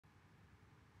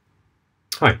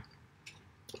Hi,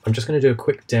 I'm just going to do a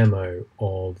quick demo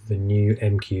of the new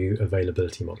MQ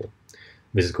availability model.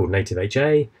 This is called Native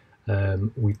HA.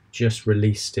 We've just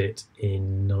released it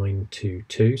in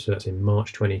 9.2.2, so that's in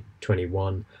March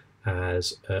 2021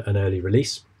 as an early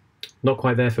release. Not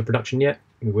quite there for production yet.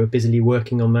 We're busily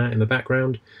working on that in the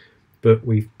background, but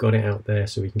we've got it out there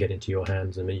so we can get it into your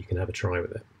hands and then you can have a try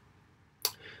with it.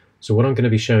 So what I'm going to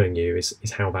be showing you is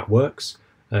how that works.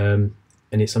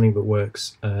 And it's something that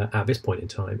works at this point in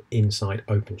time inside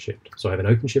OpenShift. So I have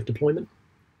an OpenShift deployment.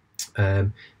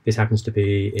 This happens to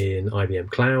be in IBM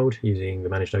Cloud using the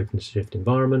managed OpenShift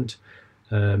environment.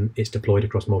 It's deployed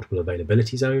across multiple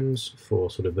availability zones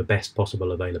for sort of the best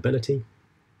possible availability.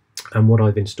 And what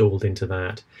I've installed into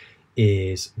that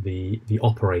is the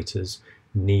operators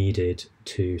needed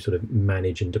to sort of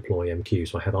manage and deploy MQ.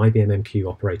 So I have IBM MQ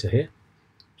operator here.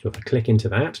 So if I click into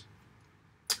that,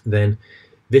 then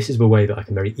this is the way that I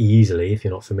can very easily, if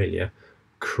you're not familiar,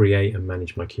 create and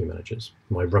manage my queue managers,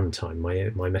 my runtime,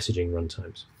 my messaging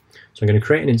runtimes. So I'm going to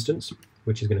create an instance,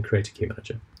 which is going to create a queue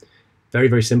manager. Very,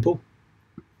 very simple.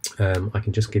 I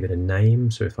can just give it a name.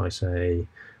 So if I say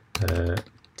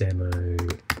demo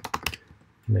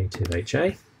native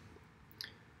HA,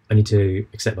 I need to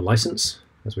accept the license,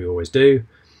 as we always do.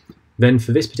 Then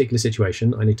for this particular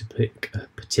situation, I need to pick a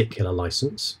particular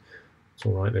license. It's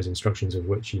all right, there's instructions of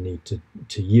which you need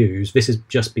to use. This is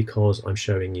just because I'm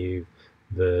showing you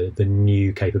the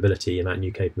new capability, and that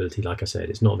new capability, like I said,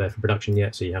 it's not there for production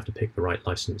yet, so you have to pick the right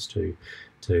license to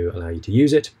allow you to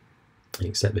use it and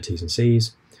accept the T's and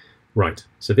C's. Right,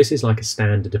 so this is like a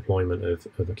standard deployment of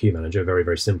a queue manager, a very,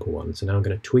 very simple one. So now I'm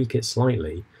going to tweak it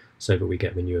slightly so that we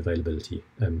get the new availability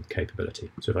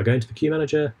capability. So if I go into the queue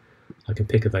manager, I can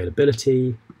pick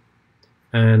availability,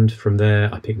 and from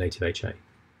there I pick native HA.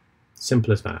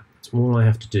 Simple as that. That's all I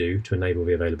have to do to enable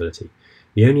the availability.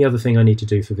 The only other thing I need to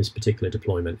do for this particular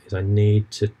deployment is I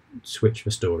need to switch the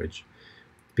storage.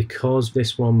 Because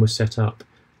this one was set up,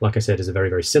 like I said, as a very,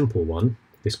 very simple one,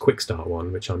 this quick start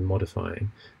one, which I'm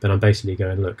modifying, then I'm basically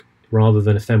going, look, rather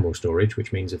than ephemeral storage,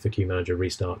 which means if the queue manager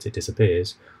restarts, it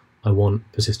disappears, I want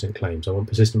persistent claims. I want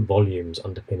persistent volumes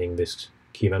underpinning this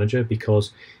queue manager,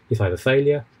 because if I have a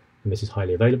failure, and this is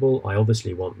highly available, I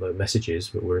obviously want the messages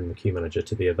that were in the queue manager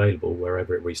to be available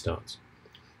wherever it restarts.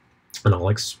 And I'll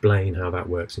explain how that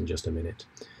works in just a minute.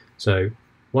 So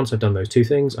once I've done those two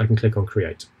things, I can click on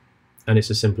create. And it's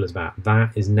as simple as that.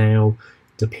 That is now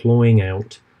deploying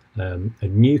out a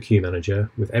new queue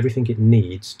manager with everything it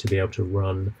needs to be able to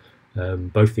run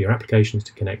both for your applications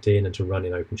to connect in and to run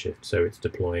in OpenShift. So it's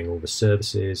deploying all the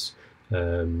services,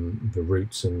 the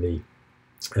routes and the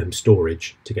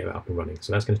storage to get that up and running.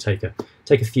 So that's going to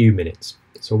take a few minutes.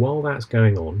 So while that's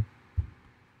going on,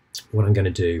 what I'm going to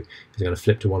do is I'm going to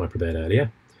flip to one I prepared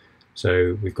earlier.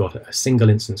 So we've got a single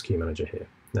instance queue manager here.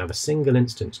 Now the single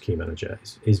instance queue manager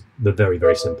is the very,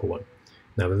 very simple one.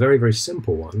 Now the very, very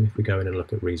simple one, if we go in and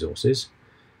look at resources,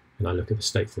 and I look at the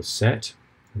stateful set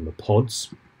and the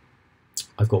pods,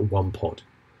 I've got one pod.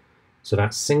 So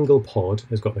that single pod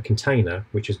has got the container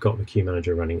which has got the queue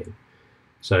manager running in.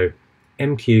 So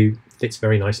MQ fits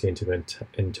very nicely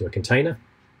into a container.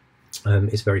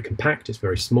 It's very compact, it's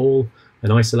very small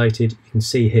and isolated. You can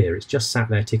see here it's just sat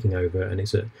there ticking over, and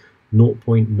it's at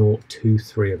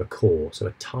 0.023 of a core, so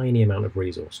a tiny amount of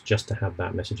resource just to have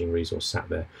that messaging resource sat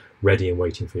there ready and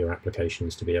waiting for your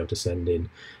applications to be able to send in,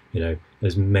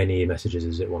 as many messages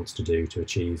as it wants to do to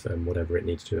achieve whatever it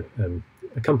needs to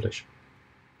accomplish.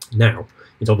 Now,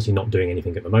 it's obviously not doing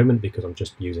anything at the moment because I'm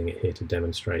just using it here to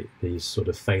demonstrate these sort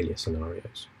of failure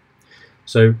scenarios.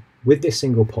 So with this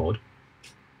single pod,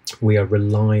 we are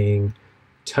relying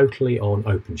totally on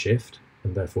OpenShift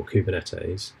and therefore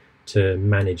Kubernetes to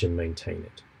manage and maintain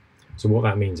it. So what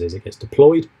that means is it gets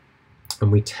deployed and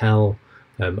we tell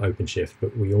OpenShift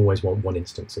that we always want one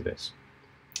instance of this.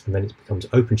 And then it becomes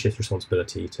OpenShift's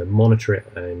responsibility to monitor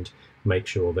it and make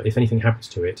sure that if anything happens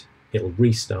to it, it'll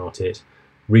restart it,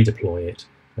 redeploy it,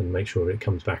 and make sure it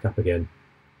comes back up again,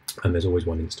 and there's always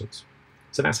one instance.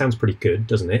 So that sounds pretty good,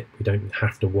 doesn't it? We don't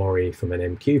have to worry from an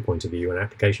MQ point of view, an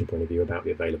application point of view, about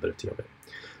the availability of it.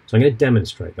 So I'm going to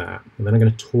demonstrate that, and then I'm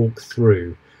going to talk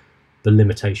through the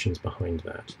limitations behind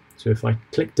that. So if I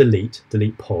click delete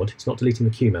pod, it's not deleting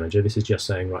the queue manager, this is just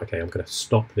saying, right, okay, I'm going to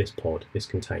stop this pod, this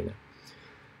container.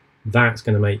 That's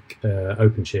going to make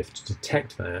OpenShift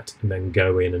detect that and then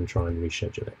go in and try and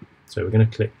reschedule it. So we're going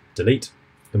to click delete,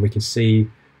 and we can see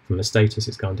from the status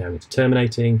it's gone down into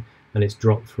terminating, and it's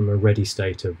dropped from a ready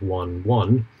state of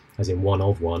 1, as in 1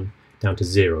 of 1, down to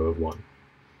 0 of 1.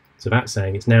 So that's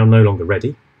saying it's now no longer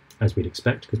ready, as we'd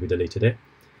expect because we deleted it,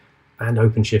 And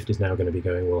OpenShift is now going to be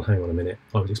going, well, hang on a minute,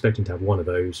 I was expecting to have one of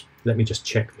those. Let me just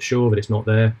check for sure that it's not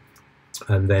there.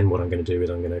 And then what I'm going to do is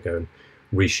I'm going to go and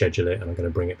reschedule it, and I'm going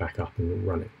to bring it back up and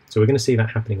run it. So we're going to see that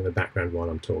happening in the background while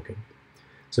I'm talking.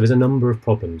 So there's a number of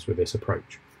problems with this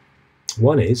approach.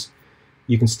 One is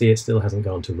you can see it still hasn't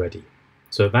gone to ready.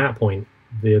 So at that point,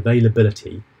 the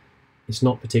availability is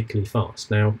not particularly fast.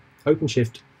 Now,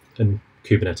 OpenShift and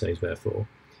Kubernetes, therefore,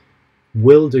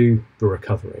 will do the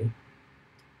recovery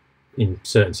in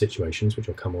certain situations, which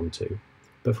I'll come on to.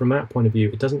 But from that point of view,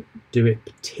 it doesn't do it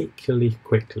particularly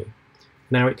quickly.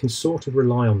 Now, it can sort of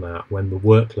rely on that when the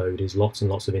workload is lots and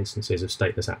lots of instances of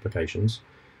stateless applications,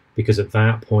 because at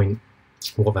that point,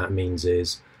 what that means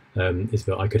is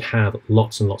that I could have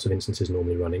lots and lots of instances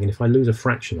normally running, and if I lose a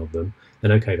fraction of them,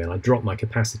 then okay, then I drop my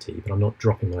capacity, but I'm not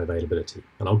dropping my availability,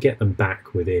 and I'll get them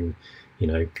back within,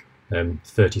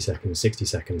 30 seconds, 60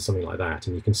 seconds, something like that.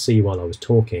 And you can see while I was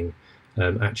talking,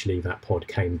 actually that pod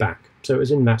came back. So it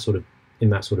was in that sort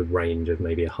of range of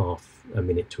maybe a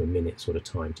minute to a minute sort of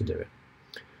time to do it.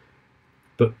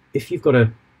 But if you've got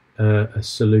a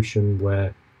solution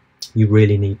where you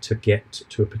really need to get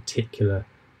to a particular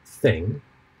thing,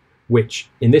 which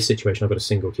in this situation I've got a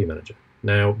single queue manager.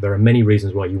 Now, there are many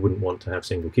reasons why you wouldn't want to have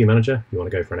single queue manager. You want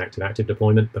to go for an active-active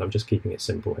deployment, but I'm just keeping it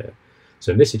simple here.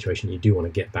 So in this situation, you do want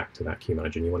to get back to that queue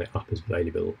manager, and you want it up as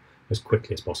available as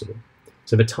quickly as possible.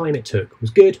 So the time it took was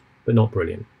good, but not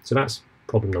brilliant. So that's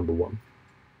problem number one.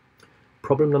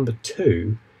 Problem number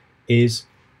two is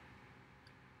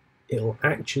it'll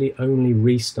actually only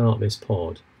restart this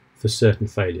pod for certain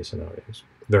failure scenarios.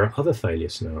 There are other failure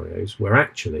scenarios where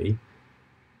actually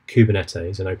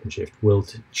Kubernetes and OpenShift will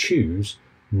choose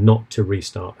not to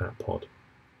restart that pod.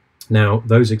 Now,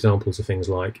 those examples are things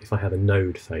like if I have a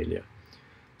node failure,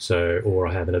 or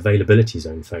I have an availability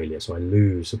zone failure, so I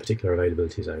lose a particular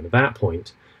availability zone. At that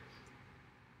point,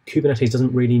 Kubernetes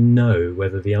doesn't really know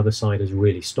whether the other side has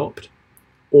really stopped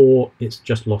or it's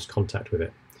just lost contact with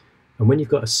it. And when you've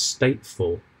got a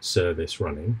stateful service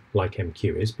running, like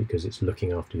MQ is, because it's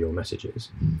looking after your messages,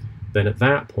 then at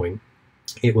that point,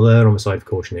 it will err on the side of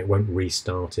caution. It won't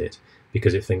restart it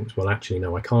because it thinks, well, actually,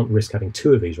 no, I can't risk having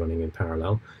two of these running in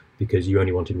parallel because you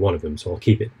only wanted one of them, so I'll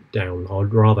keep it down.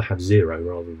 I'd rather have 0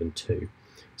 rather than 2.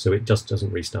 So it just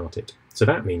doesn't restart it. So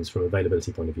that means, from an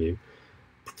availability point of view,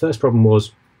 first problem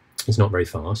was it's not very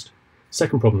fast.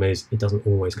 Second problem is it doesn't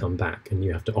always come back, and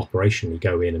you have to operationally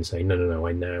go in and say, no,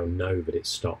 I now know that it's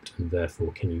stopped, and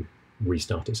therefore can you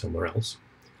restart it somewhere else?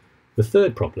 The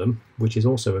third problem, which is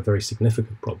also a very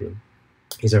significant problem,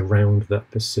 is around that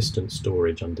persistent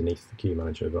storage underneath the queue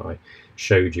manager that I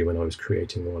showed you when I was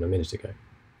creating one a minute ago.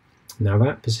 Now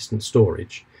that persistent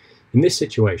storage, in this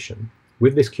situation,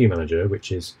 with this queue manager,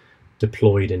 which is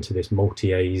deployed into this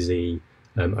multi-AZ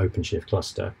OpenShift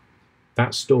cluster,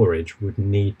 that storage would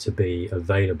need to be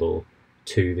available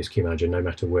to this queue manager no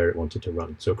matter where it wanted to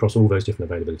run. So across all those different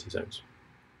availability zones,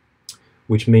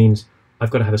 which means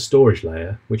I've got to have a storage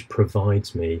layer which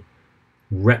provides me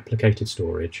replicated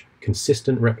storage,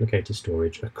 consistent replicated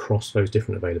storage across those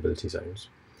different availability zones,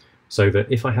 so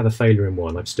that if I have a failure in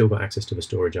one, I've still got access to the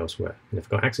storage elsewhere. And if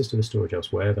I've got access to the storage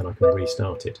elsewhere, then I can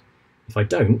restart it. If I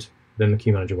don't, then the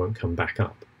queue manager won't come back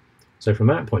up. So from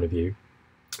that point of view,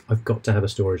 I've got to have a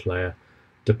storage layer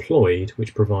deployed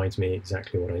which provides me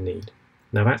exactly what I need.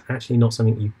 Now that's actually not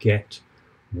something you get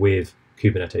with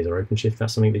Kubernetes or OpenShift.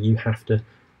 That's something that you have to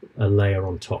layer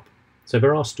on top. So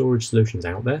there are storage solutions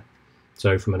out there.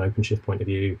 So from an OpenShift point of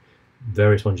view,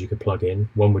 various ones you could plug in.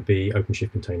 One would be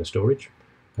OpenShift Container Storage,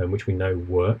 which we know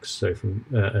works. So from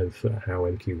of how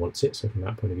MQ wants it. So from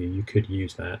that point of view, you could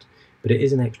use that. But it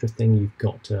is an extra thing you've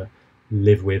got to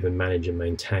live with and manage and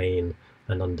maintain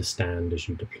and understand as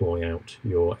you deploy out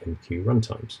your MQ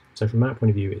runtimes. So from that point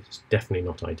of view, it's definitely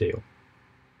not ideal.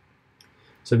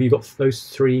 So you've got those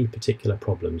three particular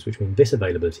problems, which mean this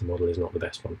availability model is not the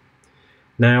best one.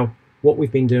 Now, what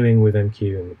we've been doing with MQ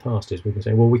in the past is we've been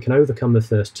saying, well, we can overcome the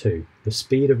first two, the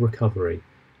speed of recovery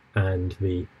and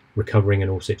the recovering in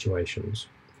all situations.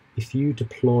 If you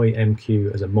deploy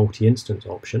MQ as a multi-instance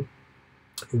option,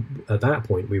 at that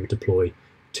point we would deploy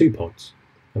 2 pods,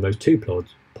 and those 2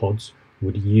 pods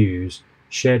would use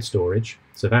shared storage.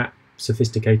 So that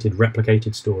sophisticated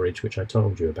replicated storage which I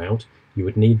told you about, you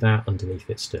would need that underneath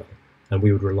it still, and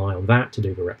we would rely on that to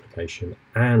do the replication,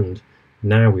 and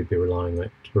now we'd be relying on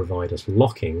it to provide us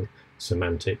locking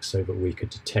semantics so that we could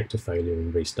detect a failure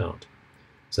and restart.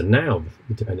 So now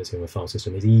the dependency on the file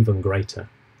system is even greater,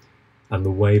 and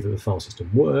the way that the file system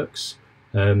works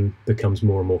becomes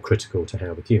more and more critical to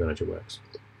how the queue manager works.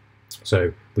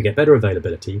 So we get better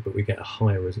availability, but we get a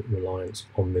higher reliance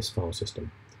on this file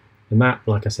system. And that,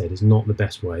 like I said, is not the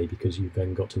best way, because you've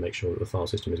then got to make sure that the file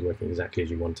system is working exactly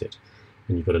as you want it,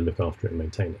 and you've got to look after it and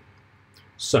maintain it.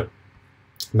 So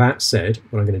that said,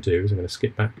 what I'm going to do is I'm going to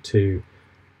skip back to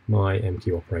my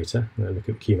MQ operator and look at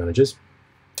the queue managers.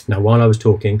 Now, while I was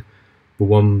talking, the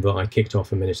one that I kicked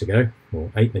off a minute ago,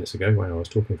 or 8 minutes ago, when I was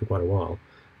talking for quite a while,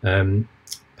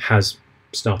 has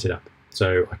started up.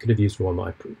 So I could have used the one that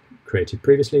I created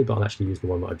previously, but I'll actually use the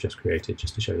one that I've just created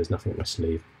just to show there's nothing up my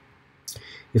sleeve.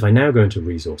 If I now go into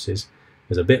resources,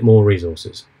 there's a bit more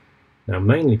resources. Now,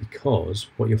 mainly because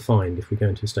what you'll find if we go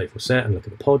into a stateful set and look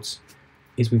at the pods,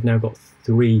 is we've now got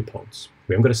 3 pods.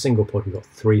 We haven't got a single pod, we've got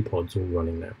 3 pods all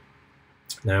running now.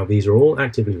 Now, these are all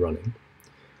actively running.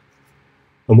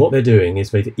 And what they're doing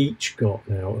is they've each got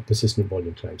now a persistent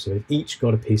volume claim. So they've each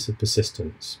got a piece of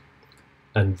persistence.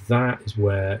 And that is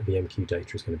where the MQ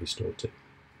data is going to be stored to.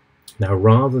 Now,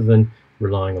 rather than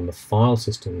relying on the file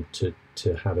system to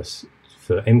have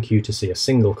for MQ to see a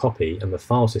single copy and the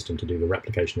file system to do the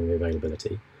replication and the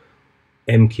availability,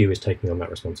 MQ is taking on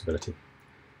that responsibility.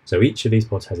 So each of these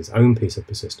pods has its own piece of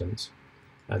persistence,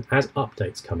 and as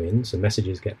updates come in, so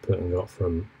messages get put and got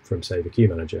from say the queue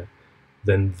manager,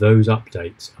 then those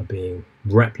updates are being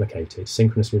replicated,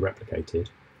 synchronously replicated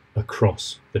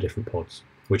across the different pods,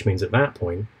 which means at that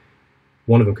point,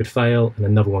 one of them could fail and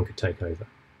another one could take over.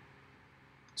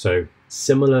 So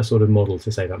similar sort of model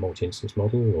to say that multi-instance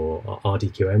model, or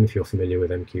RDQM if you're familiar with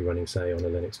MQ running say on a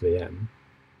Linux VM,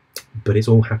 but it's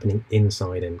all happening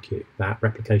inside MQ. That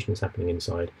replication is happening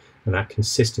inside, and that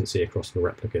consistency across the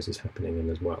replicas is happening in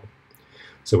as well.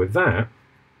 So with that,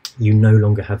 you no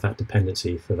longer have that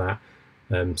dependency for that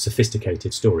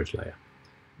sophisticated storage layer.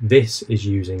 This is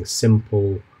using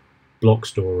simple block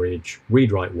storage,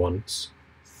 read write once,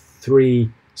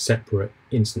 3 separate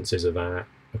instances of that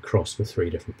across the 3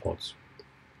 different pods.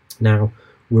 Now,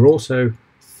 we're also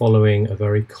following a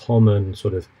very common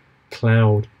sort of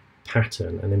cloud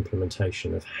pattern and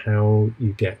implementation of how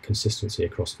you get consistency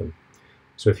across them.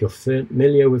 So if you're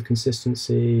familiar with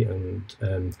consistency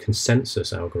and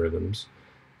consensus algorithms,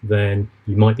 then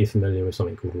you might be familiar with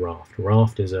something called Raft.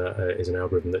 Raft is an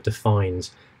algorithm that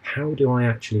defines how do I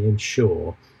actually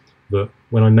ensure that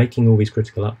when I'm making all these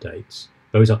critical updates,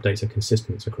 those updates are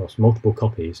consistent across multiple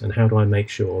copies, and how do I make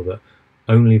sure that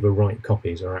only the right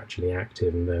copies are actually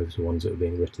active and those are the ones that are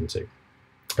being written to.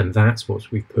 And that's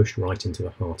what we've pushed right into the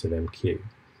heart of MQ.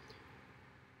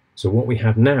 So what we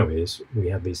have now is we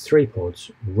have these 3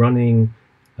 pods running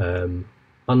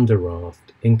under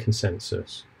Raft in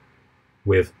consensus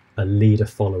with a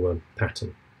leader-follower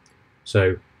pattern.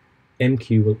 So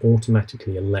MQ will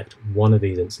automatically elect one of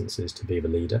these instances to be the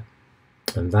leader,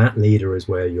 and that leader is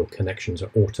where your connections are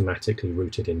automatically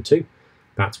routed into.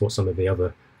 That's what some of the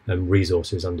other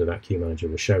resources under that queue manager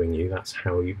were showing you. That's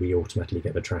how we automatically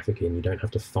get the traffic in. You don't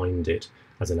have to find it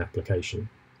as an application.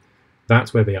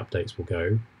 That's where the updates will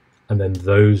go, and then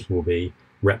those will be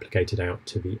replicated out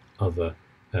to the other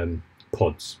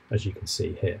pods, as you can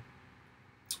see here.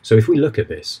 So if we look at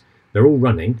this, they're all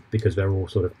running because they're all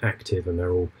sort of active and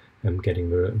they're all getting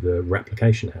the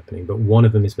replication happening, but one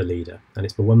of them is the leader, and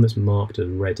it's the one that's marked as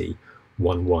ready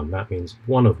 1-1. That means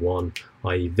 1 of 1,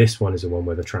 i.e. this one is the one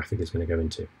where the traffic is going to go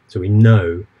into. So we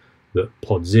know that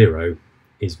pod 0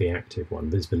 is the active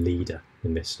one, is the leader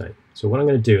in this state. So what I'm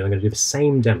going to do, I'm going to do the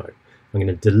same demo. I'm going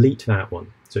to delete that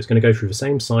one. So it's going to go through the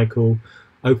same cycle.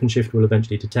 OpenShift will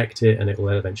eventually detect it and it will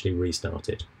eventually restart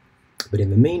it. But in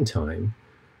the meantime,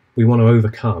 we've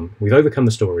overcome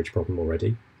the storage problem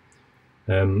already.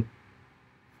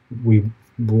 We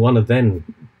want to then,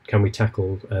 can we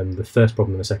tackle the first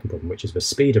problem and the second problem, which is the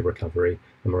speed of recovery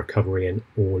and recovery in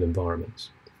all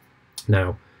environments.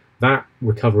 Now, that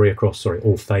recovery across,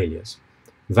 all failures,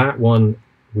 that one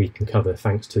we can cover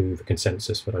thanks to the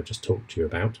consensus that I just talked to you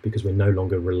about, because we're no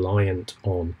longer reliant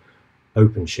on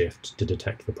OpenShift to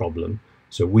detect the problem.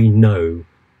 So we know,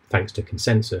 thanks to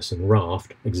consensus and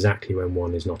Raft, exactly when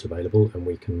one is not available, and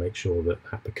we can make sure that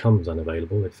that becomes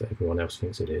unavailable if everyone else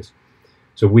thinks it is.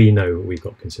 So we know we've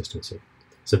got consistency.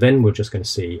 So then we're just going to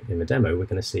see, in the demo, we're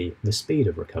going to see the speed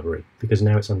of recovery, because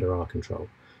now it's under our control.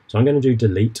 So I'm going to do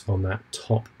delete on that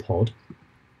top pod.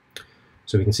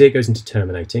 So we can see it goes into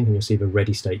terminating, and you'll see the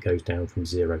ready state goes down from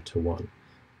 0 to 1.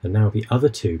 And now the other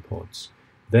 2 pods,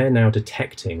 they're now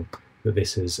detecting that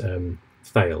this has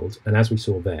failed. And as we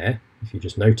saw there, if you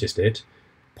just noticed it,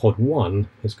 pod 1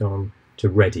 has gone to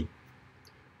ready,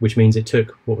 which means it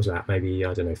took, what was that, maybe,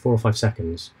 I don't know, 4 or 5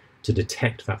 seconds to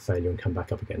detect that failure and come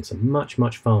back up again. So much,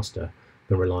 much faster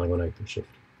than relying on OpenShift.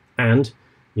 And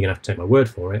you're going to have to take my word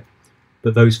for it,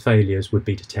 but those failures would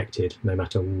be detected no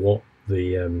matter what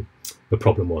the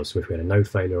problem was. So if we had a node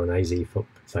failure or an AZ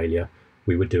failure,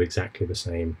 we would do exactly the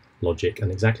same logic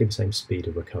and exactly the same speed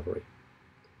of recovery.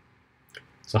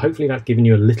 So hopefully that's given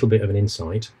you a little bit of an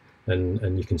insight,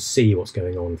 and you can see what's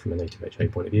going on from a native HA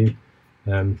point of view.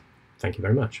 Thank you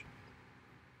very much.